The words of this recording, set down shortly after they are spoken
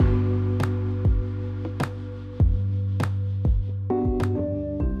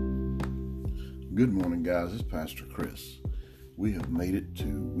Good morning, guys. It's Pastor Chris. We have made it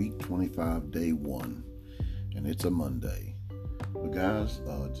to week 25, day 1, and it's a Monday. But guys,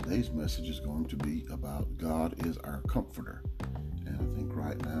 today's message is going to be about God is our comforter. And I think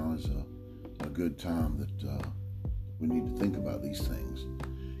right now is a good time that we need to think about these things.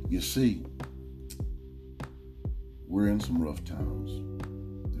 You see, we're in some rough times.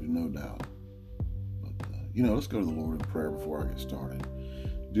 There's no doubt. But, let's go to the Lord in prayer before I get started.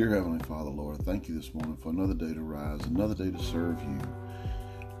 Dear Heavenly Father, Lord, thank you this morning for another day to rise, another day to serve you.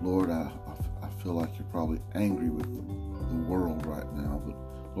 Lord, I feel like you're probably angry with the world right now, but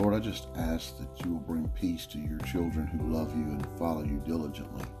Lord, I just ask that you will bring peace to your children who love you and follow you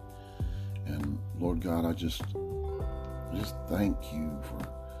diligently. And Lord God, I just thank you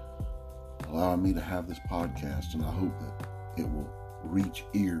for allowing me to have this podcast, and I hope that it will reach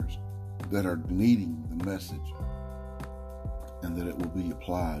ears that are needing the message, and that it will be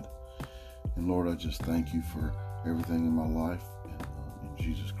applied. And Lord, I just thank you for everything in my life. And in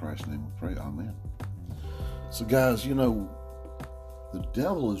Jesus Christ's name we pray, amen. So guys, the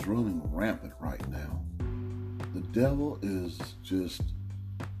devil is running rampant right now. The devil is just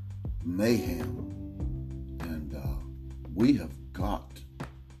mayhem. And we have got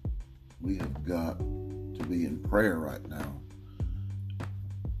to be in prayer right now.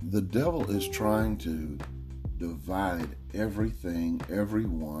 The devil is trying to divide everything,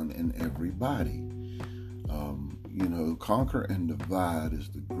 everyone, and everybody. Conquer and divide is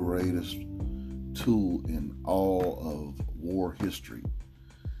the greatest tool in all of war history.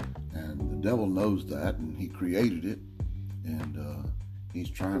 And the devil knows that, and he created it, and he's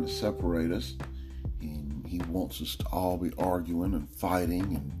trying to separate us, and he wants us to all be arguing and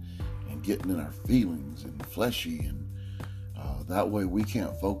fighting and getting in our feelings and fleshy, and that way we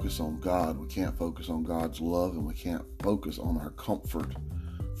can't focus on God, we can't focus on God's love, and we can't focus on our comfort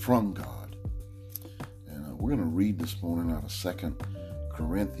from God. And we're going to read this morning out of 2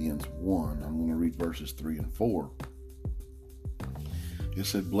 Corinthians 1. I'm going to read verses 3 and 4. It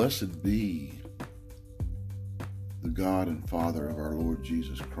said, "Blessed be the God and Father of our Lord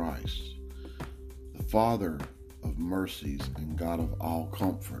Jesus Christ, the Father of mercies and God of all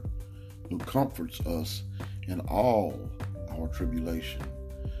comfort, who comforts us in all our tribulation,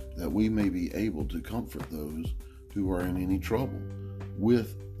 that we may be able to comfort those who are in any trouble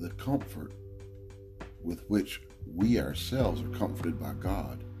with the comfort with which we ourselves are comforted by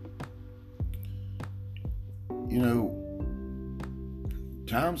God."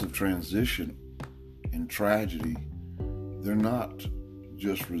 Times of transition and tragedy, they're not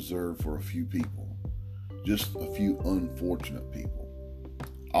just reserved for a few people, just a few unfortunate people.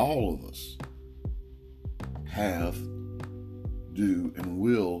 All of us have, do, and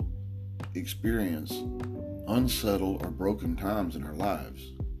will experience unsettled or broken times in our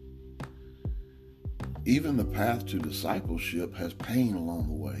lives. Even the path to discipleship has pain along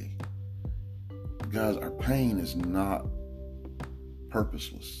the way. Guys, our pain is not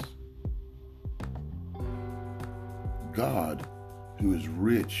purposeless. God, who is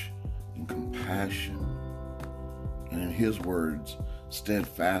rich in compassion and, in his words,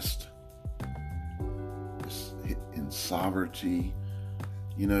 steadfast in sovereignty,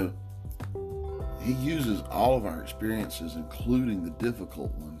 he uses all of our experiences, including the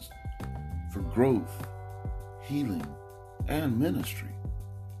difficult ones, for growth, healing, and ministry.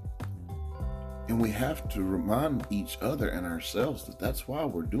 And we have to remind each other and ourselves that that's why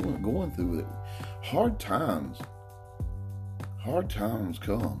we're going through it. Hard times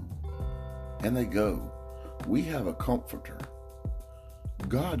come and they go. We have a comforter.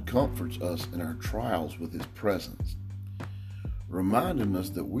 God comforts us in our trials with his presence, reminding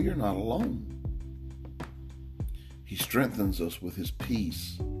us that we are not alone. He strengthens us with his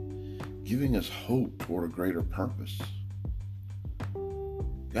peace, giving us hope toward a greater purpose.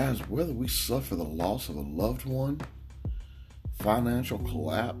 Guys, whether we suffer the loss of a loved one, financial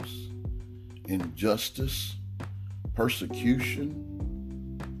collapse, injustice,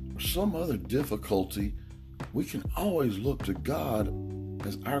 persecution, or some other difficulty, we can always look to God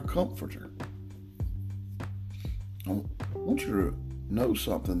as our comforter. I want you to know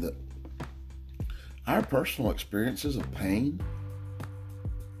something, that our personal experiences of pain,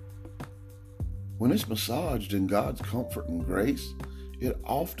 when it's massaged in God's comfort and grace, it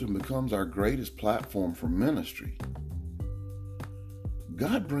often becomes our greatest platform for ministry.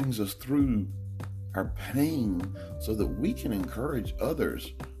 God brings us through our pain so that we can encourage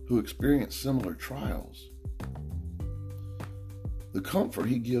others who experience similar trials. The comfort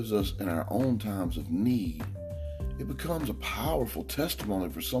he gives us in our own times of need, it becomes a powerful testimony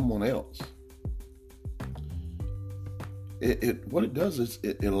for someone else. What it does is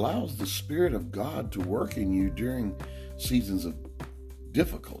it allows the Spirit of God to work in you during seasons of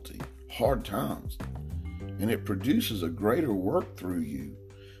difficulty, hard times, and it produces a greater work through you,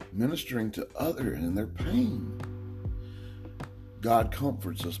 ministering to others in their pain. God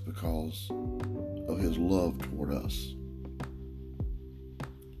comforts us because of his love toward us.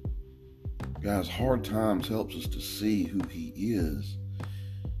 Guys, hard times helps us to see who he is.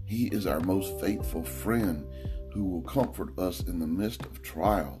 He is our most faithful friend who will comfort us in the midst of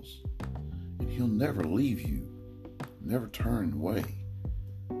trials. And he'll never leave you, never turn away.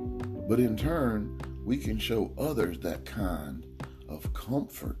 But in turn, we can show others that kind of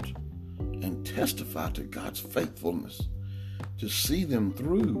comfort and testify to God's faithfulness, to see them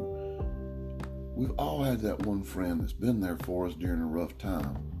through. We've all had that one friend that's been there for us during a rough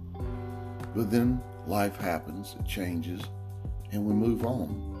time. But then life happens, it changes, and we move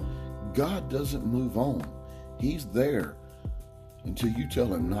on. God doesn't move on. He's there until you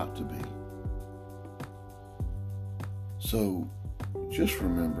tell him not to be. So just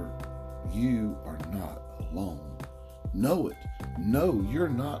remember, you are not alone. Know it. Know you're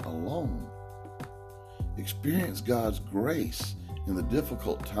not alone. Experience God's grace in the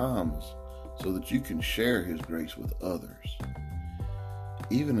difficult times so that you can share his grace with others.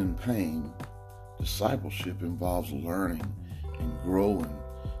 Even in pain, discipleship involves learning and growing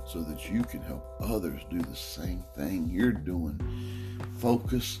so that you can help others do the same thing you're doing.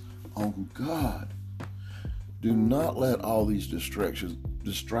 Focus on God. Do not let all these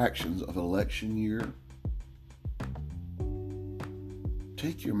distractions of election year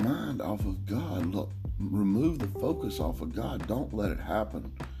take your mind off of God. Look, remove the focus off of God. Don't let it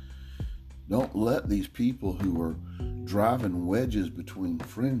happen. Don't let these people who are driving wedges between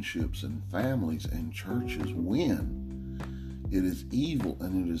friendships and families and churches win. It is evil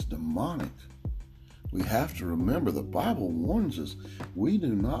and it is demonic. We have to remember the Bible warns us we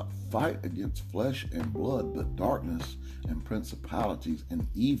do not fight against flesh and blood, but darkness and principalities and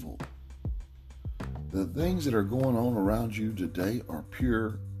evil. The things that are going on around you today are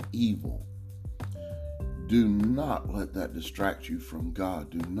pure evil. Do not let that distract you from God.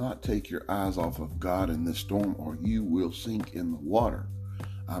 Do not take your eyes off of God in this storm or you will sink in the water.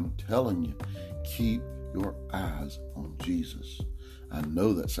 I'm telling you, keep your eyes on Jesus. I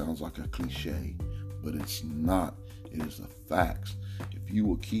know that sounds like a cliche, but it's not. It is the facts. If you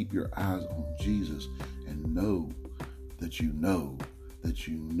will keep your eyes on Jesus and know that you know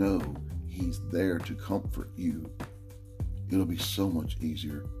he's there to comfort you, it'll be so much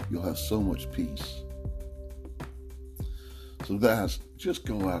easier. You'll have so much peace. So guys, just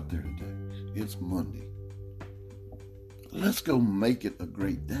go out there today. It's Monday. Let's go make it a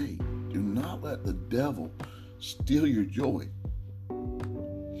great day. Do not let the devil steal your joy.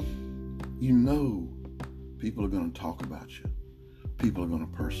 You know people are going to talk about you. People are going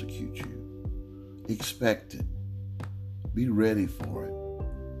to persecute you. Expect it. Be ready for it.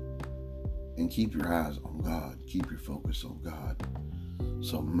 And keep your eyes on God. Keep your focus on God.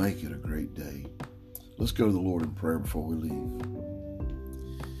 So make it a great day. Let's go to the Lord in prayer before we leave.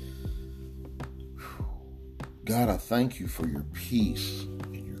 God, I thank you for your peace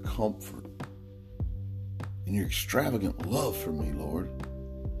and your comfort and your extravagant love for me, Lord.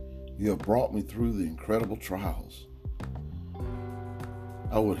 You have brought me through the incredible trials.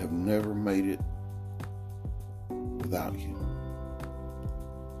 I would have never made it without you.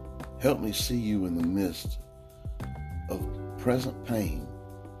 Help me see you in the midst of present pain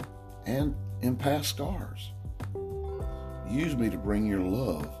and in past scars. Use me to bring your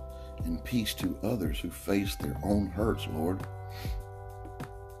love and peace to others who face their own hurts, Lord.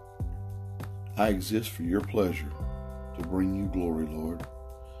 I exist for your pleasure to bring you glory, Lord.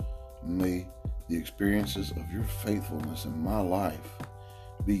 May the experiences of your faithfulness in my life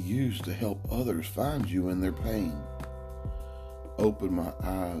be used to help others find you in their pain. Open my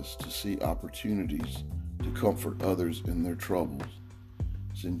eyes to see opportunities to comfort others in their troubles.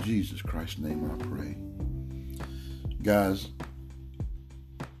 It's in Jesus Christ's name I pray. Guys,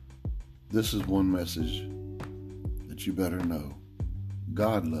 this is one message that you better know.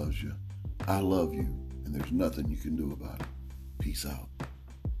 God loves you. I love you. And there's nothing you can do about it. Peace out.